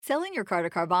Selling your car to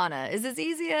Carvana is as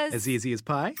easy as... As easy as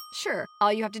pie? Sure.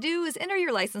 All you have to do is enter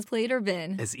your license plate or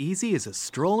VIN. As easy as a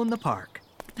stroll in the park.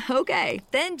 Okay,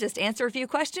 then just answer a few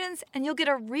questions and you'll get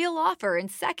a real offer in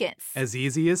seconds. As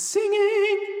easy as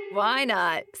singing. Why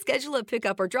not? Schedule a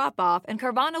pickup or drop-off and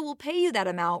Carvana will pay you that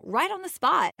amount right on the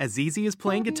spot. As easy as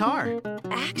playing guitar.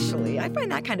 Actually, I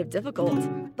find that kind of difficult.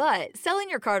 But selling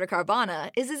your car to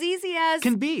Carvana is as easy as...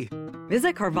 Can be.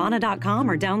 Visit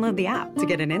Carvana.com or download the app to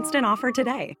get an instant offer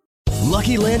today.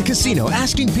 Lucky Land Casino,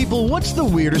 asking people, what's the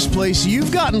weirdest place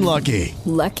you've gotten lucky?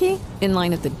 Lucky? In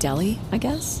line at the deli, I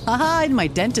guess? Aha, in my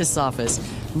dentist's office.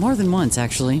 More than once,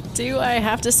 actually. Do I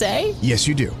have to say? Yes,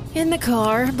 you do. In the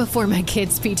car before my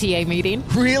kids' PTA meeting.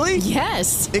 Really?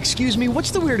 Yes. Excuse me,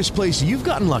 what's the weirdest place you've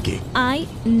gotten lucky? I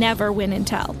never win and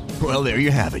tell. Well, there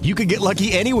you have it. You can get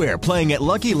lucky anywhere, playing at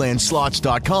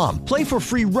LuckyLandSlots.com. Play for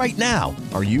free right now.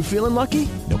 Are you feeling lucky?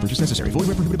 No purchase necessary. Void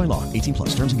where prohibited by law. 18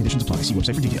 plus. Terms and conditions apply. See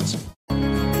website for details.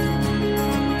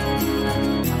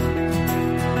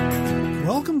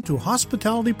 Welcome to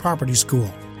Hospitality Property School.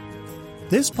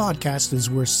 This podcast is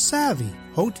where savvy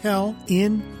hotel,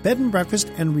 inn, bed and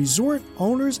breakfast, and resort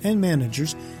owners and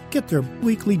managers get their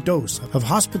weekly dose of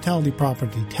hospitality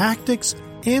property tactics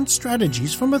and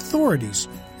strategies from authorities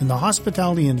in the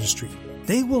hospitality industry.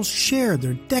 They will share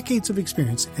their decades of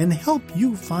experience and help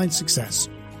you find success.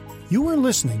 You are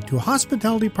listening to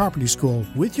Hospitality Property School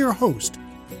with your host,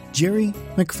 Jerry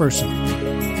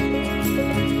McPherson.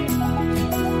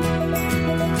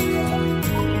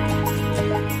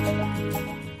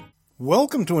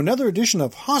 Welcome to another edition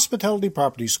of Hospitality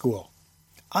Property School.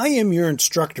 I am your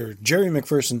instructor, Jerry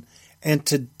McPherson, and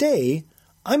today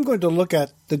I'm going to look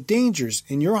at the dangers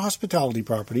in your hospitality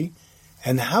property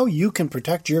and how you can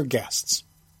protect your guests.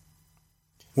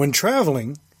 When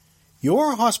traveling,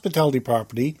 your hospitality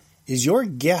property is your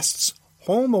guests'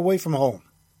 home away from home.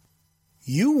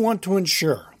 You want to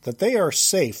ensure that they are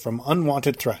safe from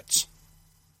unwanted threats.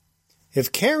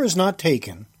 If care is not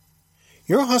taken,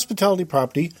 your hospitality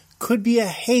property could be a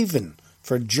haven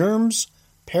for germs,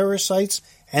 parasites,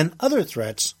 and other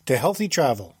threats to healthy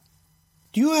travel.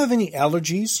 Do you have any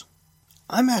allergies?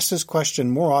 I'm asked this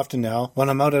question more often now when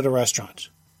I'm out at a restaurant,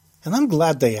 and I'm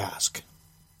glad they ask.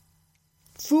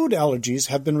 Food allergies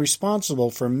have been responsible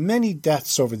for many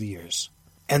deaths over the years,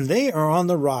 and they are on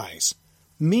the rise,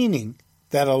 meaning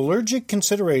that allergic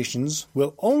considerations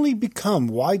will only become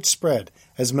widespread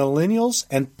as millennials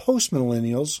and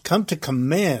post-millennials come to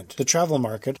command the travel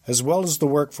market as well as the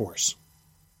workforce.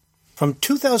 From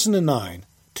 2009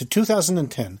 to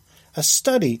 2010, a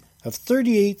study of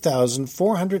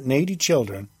 38,480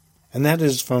 children, and that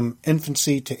is from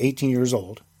infancy to 18 years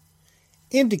old,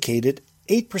 indicated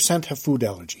 8% have food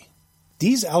allergy.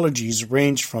 These allergies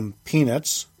range from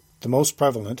peanuts, the most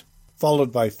prevalent,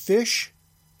 followed by fish,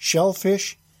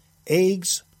 shellfish,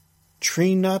 eggs,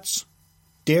 tree nuts,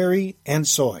 dairy, and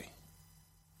soy.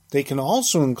 They can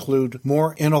also include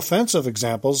more inoffensive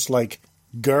examples like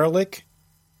garlic,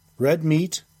 red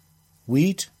meat,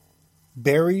 wheat,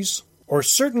 berries, or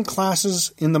certain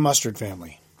classes in the mustard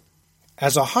family.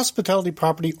 As a hospitality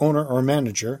property owner or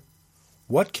manager,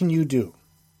 what can you do?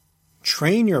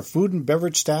 Train your food and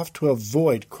beverage staff to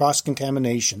avoid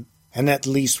cross-contamination, and at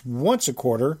least once a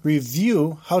quarter,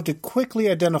 review how to quickly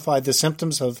identify the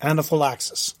symptoms of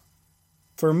anaphylaxis.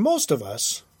 For most of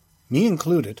us, me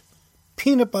included,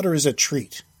 peanut butter is a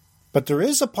treat. But there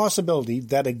is a possibility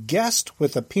that a guest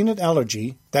with a peanut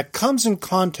allergy that comes in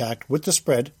contact with the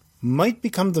spread might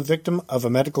become the victim of a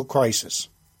medical crisis.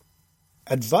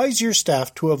 Advise your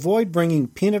staff to avoid bringing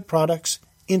peanut products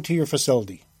into your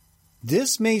facility.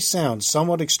 This may sound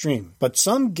somewhat extreme, but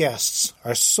some guests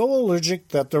are so allergic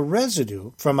that the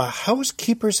residue from a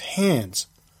housekeeper's hands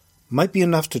might be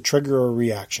enough to trigger a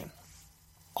reaction.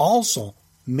 Also,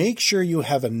 make sure you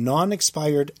have a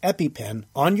non-expired EpiPen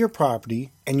on your property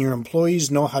and your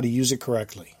employees know how to use it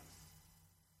correctly.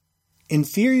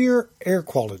 Inferior air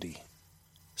quality.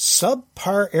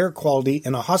 Subpar air quality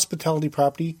in a hospitality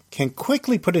property can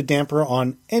quickly put a damper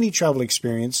on any travel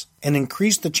experience and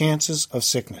increase the chances of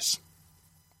sickness.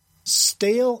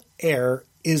 Stale air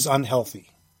is unhealthy.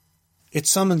 It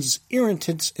summons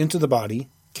irritants into the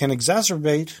body, can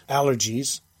exacerbate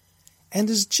allergies, and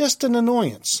is just an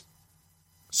annoyance.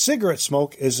 Cigarette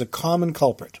smoke is a common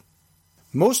culprit.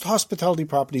 Most hospitality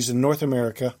properties in North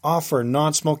America offer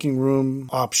non-smoking room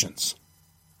options,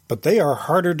 but they are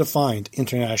harder to find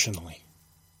internationally.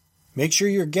 Make sure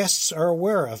your guests are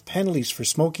aware of penalties for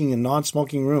smoking in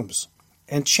non-smoking rooms,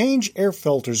 and change air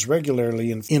filters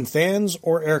regularly in fans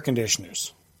or air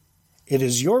conditioners. It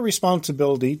is your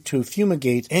responsibility to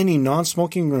fumigate any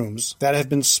non-smoking rooms that have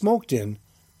been smoked in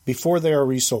before they are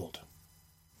resold.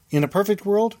 In a perfect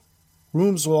world,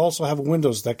 rooms will also have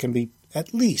windows that can be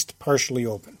at least partially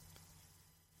open.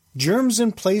 Germs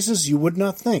in places you would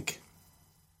not think.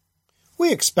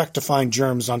 We expect to find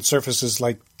germs on surfaces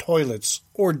like toilets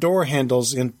or door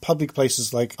handles in public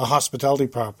places like a hospitality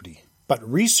property. But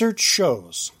research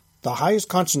shows the highest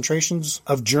concentrations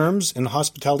of germs in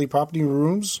hospitality property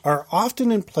rooms are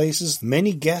often in places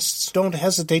many guests don't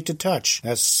hesitate to touch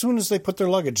as soon as they put their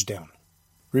luggage down.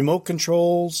 Remote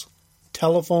controls,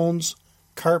 telephones,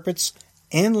 carpets,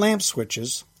 and lamp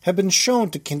switches have been shown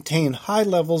to contain high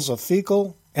levels of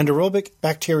fecal and aerobic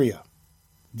bacteria.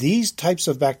 These types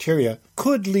of bacteria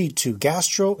could lead to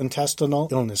gastrointestinal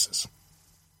illnesses.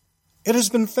 It has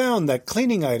been found that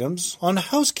cleaning items on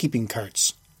housekeeping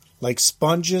carts, like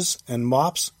sponges and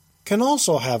mops, can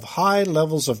also have high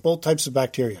levels of both types of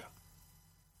bacteria.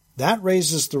 That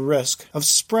raises the risk of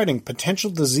spreading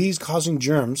potential disease-causing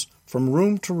germs from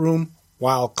room to room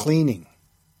while cleaning.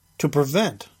 To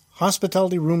prevent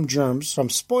hospitality room germs from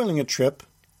spoiling a trip,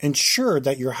 ensure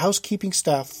that your housekeeping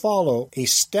staff follow a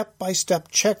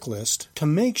step-by-step checklist to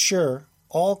make sure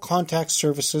all contact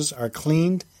surfaces are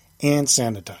cleaned and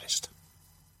sanitized.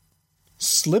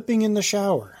 Slipping in the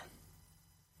shower.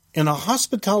 In a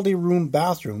hospitality room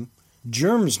bathroom,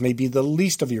 germs may be the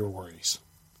least of your worries.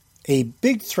 A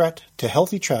big threat to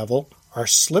healthy travel are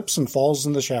slips and falls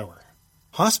in the shower.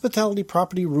 Hospitality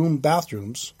property room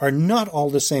bathrooms are not all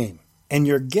the same, and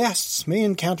your guests may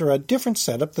encounter a different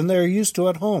setup than they are used to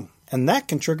at home, and that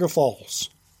can trigger falls.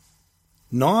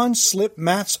 Non-slip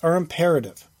mats are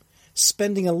imperative.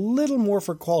 Spending a little more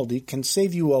for quality can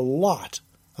save you a lot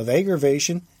of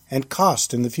aggravation and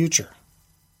cost in the future.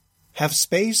 Have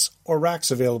space or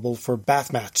racks available for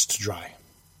bath mats to dry.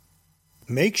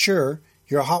 Make sure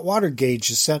your hot water gauge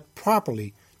is set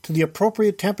properly to the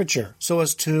appropriate temperature so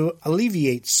as to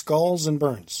alleviate scalds and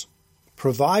burns.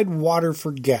 Provide water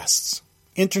for guests.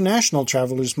 International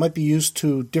travelers might be used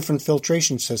to different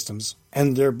filtration systems,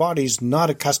 and their bodies not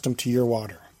accustomed to your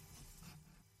water.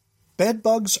 Bed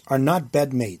bugs are not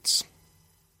bed mates.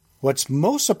 What's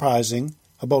most surprising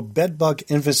about bed bug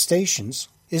infestations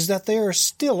is that they are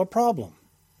still a problem.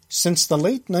 Since the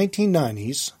late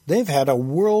 1990s, they've had a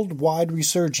worldwide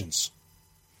resurgence.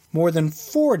 More than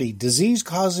 40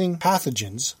 disease-causing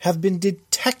pathogens have been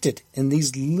detected in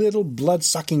these little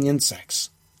blood-sucking insects.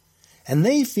 And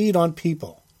they feed on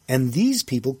people, and these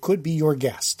people could be your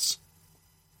guests.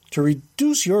 To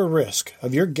reduce your risk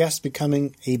of your guests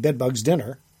becoming a bedbug's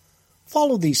dinner,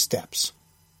 follow these steps.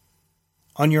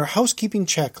 On your housekeeping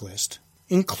checklist,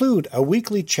 include a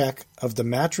weekly check of the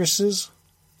mattresses,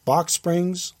 box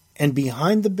springs, and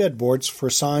behind the bedboards for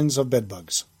signs of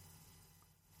bedbugs.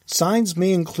 Signs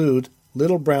may include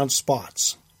little brown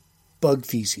spots, bug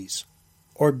feces,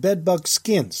 or bedbug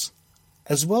skins,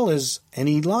 as well as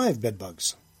any live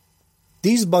bedbugs.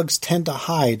 These bugs tend to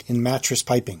hide in mattress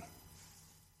piping.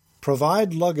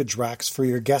 Provide luggage racks for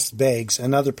your guest bags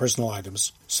and other personal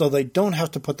items so they don't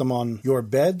have to put them on your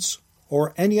beds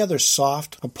or any other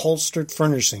soft, upholstered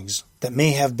furnishings that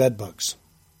may have bedbugs.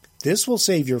 This will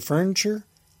save your furniture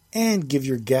and give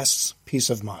your guests peace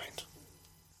of mind.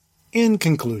 In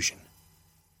conclusion,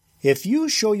 if you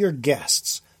show your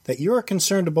guests that you are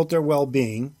concerned about their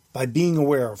well-being by being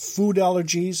aware of food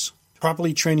allergies,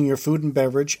 properly training your food and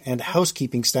beverage and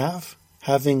housekeeping staff,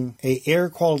 having an air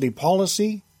quality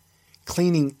policy,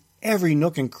 cleaning every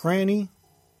nook and cranny,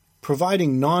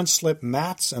 providing non-slip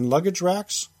mats and luggage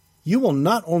racks, you will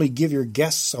not only give your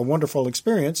guests a wonderful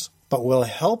experience, but will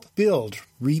help build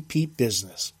repeat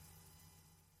business.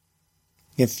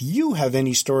 If you have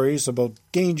any stories about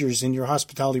dangers in your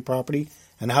hospitality property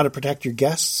and how to protect your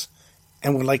guests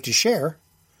and would like to share,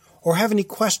 or have any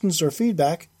questions or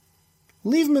feedback,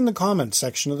 leave them in the comments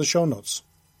section of the show notes.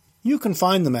 You can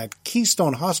find them at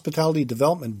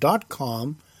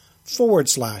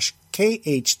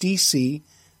KeystoneHospitalityDevelopment.com/KHDC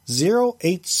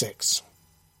 086.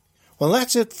 Well,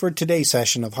 that's it for today's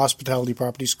session of Hospitality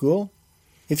Property School.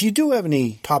 If you do have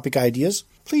any topic ideas,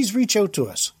 please reach out to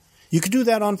us. You can do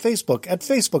that on Facebook at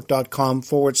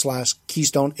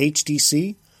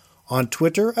facebook.com/KeystoneHDC, on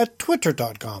Twitter at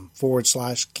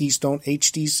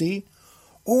twitter.com/KeystoneHDC,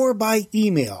 or by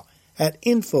email at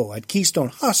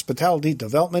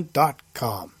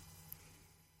info@KeystoneHospitalityDevelopment.com.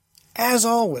 As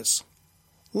always,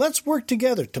 let's work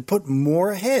together to put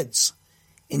more heads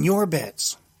in your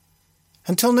beds.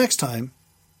 Until next time,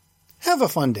 have a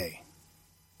fun day.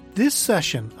 This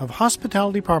session of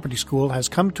Hospitality Property School has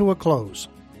come to a close.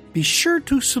 Be sure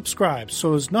to subscribe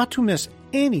so as not to miss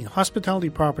any hospitality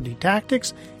property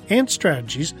tactics and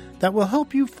strategies that will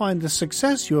help you find the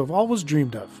success you have always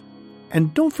dreamed of.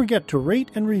 And don't forget to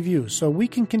rate and review so we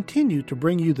can continue to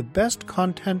bring you the best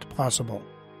content possible.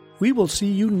 We will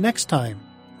see you next time,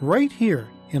 right here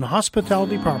in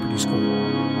Hospitality Property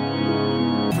School.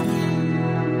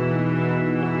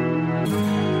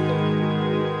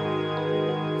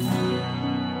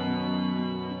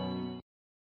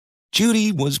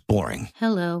 Judy was boring.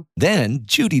 Hello. Then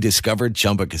Judy discovered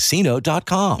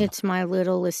ChumbaCasino.com. It's my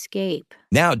little escape.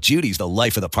 Now Judy's the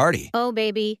life of the party. Oh,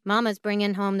 baby, mama's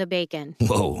bringing home the bacon.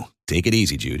 Whoa, take it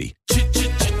easy, Judy.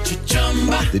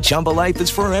 The Chumba life is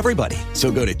for everybody. So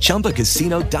go to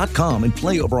ChumbaCasino.com and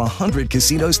play over 100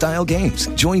 casino-style games.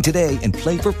 Join today and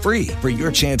play for free for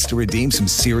your chance to redeem some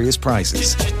serious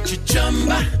prizes.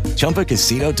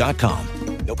 ChumbaCasino.com.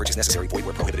 No purchase necessary. Void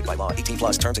where prohibited by law. 18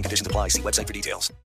 plus terms and conditions apply. See website for details.